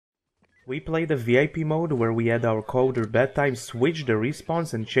We play the VIP mode where we add our code or bedtime, switch the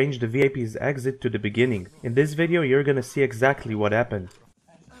respawns and change the VIP's exit to the beginning. In this video you're gonna see exactly what happened.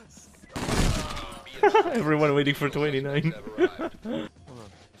 Everyone waiting for 29.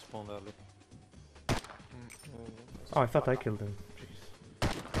 Oh, I thought I killed him. Jeez.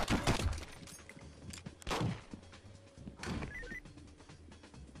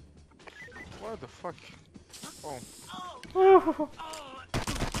 What the fuck? Oh.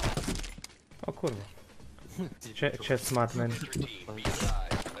 Oh, kurwa. Chess smart, man.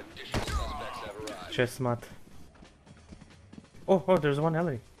 Chess smart. Oh, there's one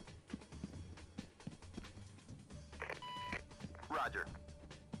alley. Roger.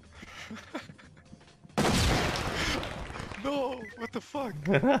 No, what the fuck?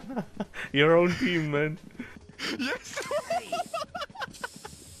 Your own team, man. Yes.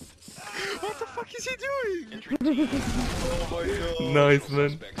 What the fuck is he doing? Oh my god. Nice,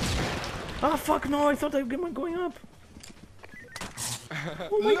 man. Ah, fuck no, I thought I was going up.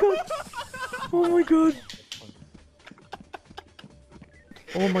 Oh my god. Oh my god.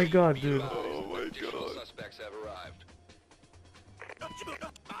 Oh my god, dude. Oh my god.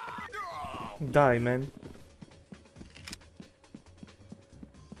 Die, man.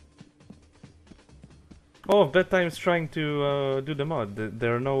 Oh, bedtime's trying to do the mod.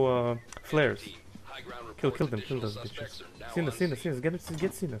 There are no flares. Kill them, kill those bitches. Sinus, get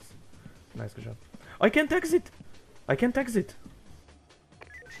Sinus. Nice, good job. I can't exit! I can't exit!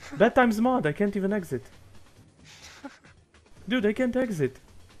 Bedtime's mod, I can't even exit. Dude, I can't exit.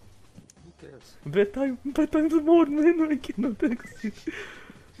 Who cares? Bedtime's mod, man, I cannot exit.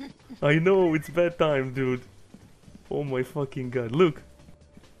 I know, it's bedtime, dude. Oh my fucking god, look.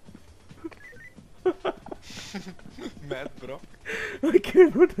 Mad, bro. I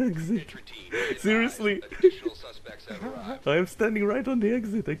cannot exit. Seriously. I am standing right on the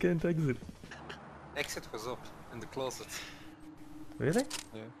exit, I can't exit. Exit was up in the closet. Really?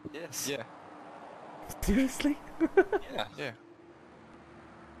 Yeah. Yes. Yeah. Seriously? Yeah. Yeah.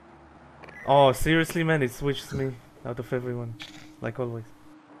 Oh, seriously, man, it switched me out of everyone. Like always.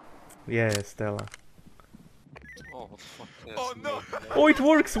 Yeah, Stella. Oh, what the fuck? Yes, Oh no! Oh, it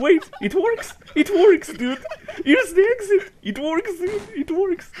works! Wait! It works! It works, dude! Here's the exit! It works, dude! It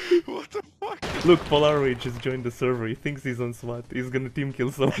works! What the fuck? Look, Polarway just joined the server. He thinks he's on SWAT. He's gonna team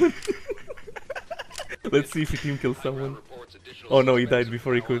kill someone. Let's see if he team kills someone. Oh no, he died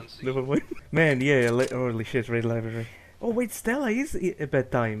before he could. Never mind. Man, yeah, holy shit, Raid Library. Oh wait, Stella is a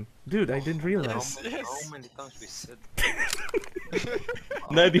bedtime. Dude, I didn't realize. Yes. How many times we said?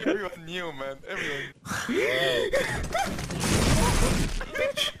 Nadia. Everyone knew, man. Everyone.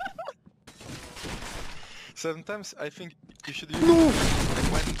 Sometimes I think you should use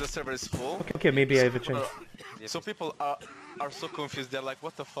like when the server is full. Okay, maybe I have a chance. So people are so confused. They're like,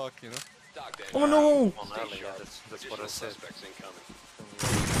 what the fuck, you know? Oh no! On alley, yeah, that's what I said.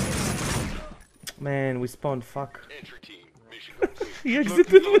 Man, we spawned. Fuck. He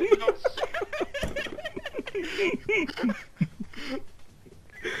exited me.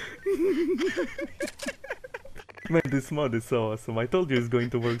 Man, this mod is so awesome. I told you it's going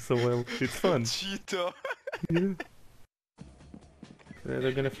to work so well. It's fun. Cheetah. Yeah.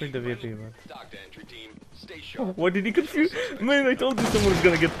 They're gonna free the VIP, but... Oh, why did he confuse? Man, I told you someone was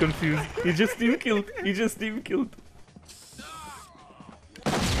gonna get confused. He just team killed. He just team killed.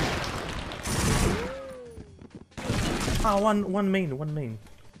 Ah, one main.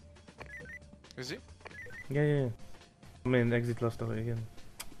 Is he? Yeah. Man, exit lost away again.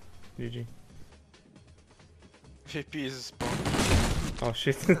 GG. VP is spawned. Oh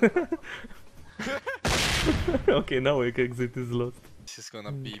shit. Okay, now exit is lost. This is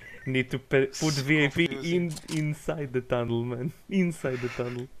gonna be. Need to put So VIP confusing. inside the tunnel, man. Inside the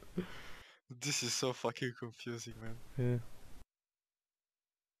tunnel. This is so fucking confusing, man. Yeah.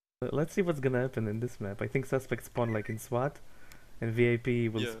 Let's see what's gonna happen in this map. I think suspects spawn like in SWAT, and VIP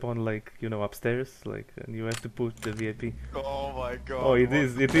will Yeah. spawn like, you know, upstairs, like, and you have to push the VIP. Oh my god. Oh, it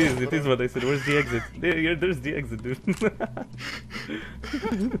is bro. what I said. Where's the exit? There's the exit, dude.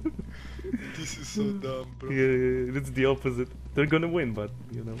 This is so dumb, bro. Yeah, it's the opposite. They're gonna win, but,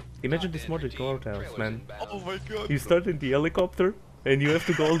 you know. Imagine this modded courthouse, man. Oh my god. You start in the helicopter, and you have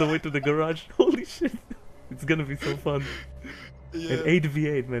to go all the way to the garage. Holy shit. It's gonna be so fun. Yeah. And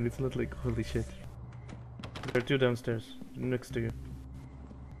 8v8, man, it's not like, holy shit. There are two downstairs, next to you.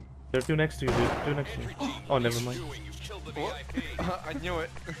 There are two next to you, dude. Two next to you. Oh, never mind. What? I knew it.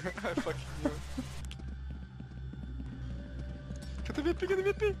 I fucking knew it. Get the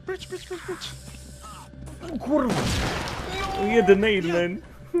VP, Bridge. Oh, kurwa! He had the nade, man.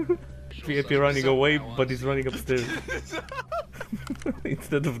 VIP running away, but he's running upstairs.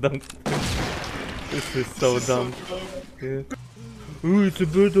 instead of dunk. This is so dumb. Yeah. Oh, it's a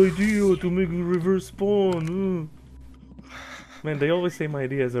bad idea to make a reverse spawn. Man, they always say my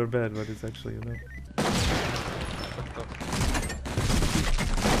ideas are bad, but it's actually, you know.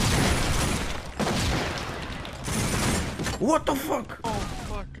 What the fuck? Oh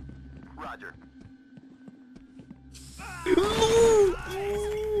fuck. Roger.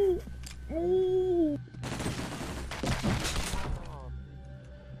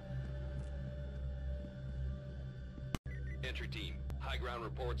 Entry team, high ground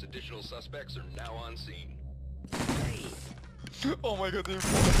reports additional suspects are now on scene. Oh my god,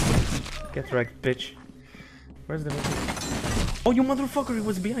 Get wrecked, bitch. Where's the... Oh, you motherfucker, he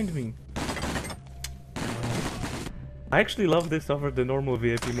was behind me. I actually love this over the normal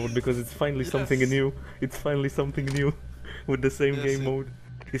VIP mode because it's finally something new. It's finally something new with the same game mode.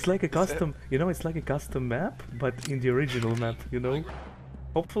 It's like a custom, you know, it's like a custom map, but in the original map, you know?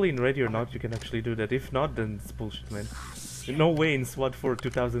 Hopefully in Ready or Not you can actually do that. If not, then it's bullshit, man. No way in SWAT4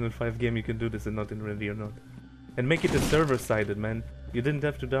 2005 game you can do this and not in Ready or Not. And make it a server-sided, man. You didn't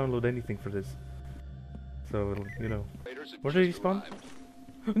have to download anything for this. So, you know. Where did he spawn?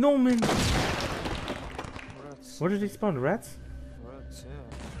 No, man! Where did he spawn? Rats? Rats,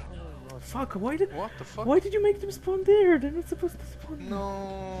 yeah. Fuck, why did... What the fuck? Why did you make them spawn there? They're not supposed to spawn there.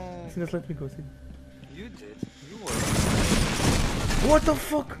 No. Sinus, let me go, Sin. You did. You were. What the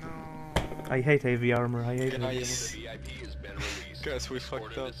fuck? No. I hate heavy armor, I hate heavy armor. Nice. Guys, we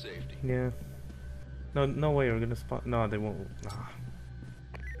fucked up. Yeah. No way we're gonna spawn. No, they won't. Nah.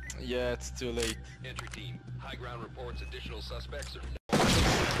 Yeah, it's too late. Entry team, high ground reports additional suspects are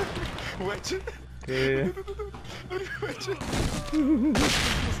Wedge it. Yeah. Wedge it.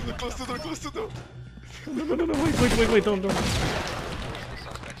 Close the door, close the door. No, wait, don't.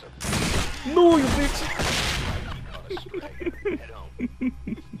 suspects are No, you bitch! head home.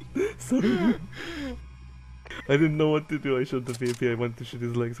 Sorry. I didn't know what to do. I shot the VP. I wanted to shoot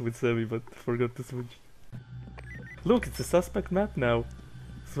his legs with Sammy, but forgot to switch. Look, it's a suspect map now.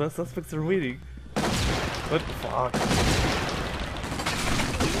 Suspects are waiting. What the fuck?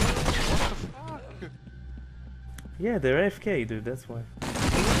 Yeah, they're AFK, dude. That's why.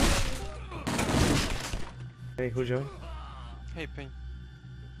 Hey, who's joined? Hey, Ping.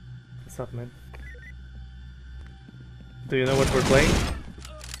 What's up, man? Do you know what we're playing?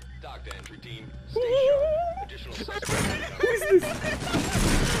 Doctor entry team, stay sharp. Additional suspects. Who is this?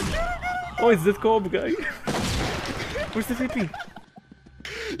 Oh, it's that co-op guy. Where's the VP?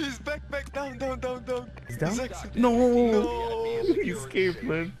 He's back, down. He's down? He's No! No! He escaped,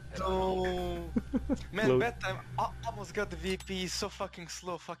 man. No! Man, Close. badtime, I almost got the VP, he's so fucking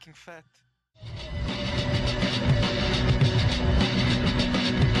slow, fucking fat.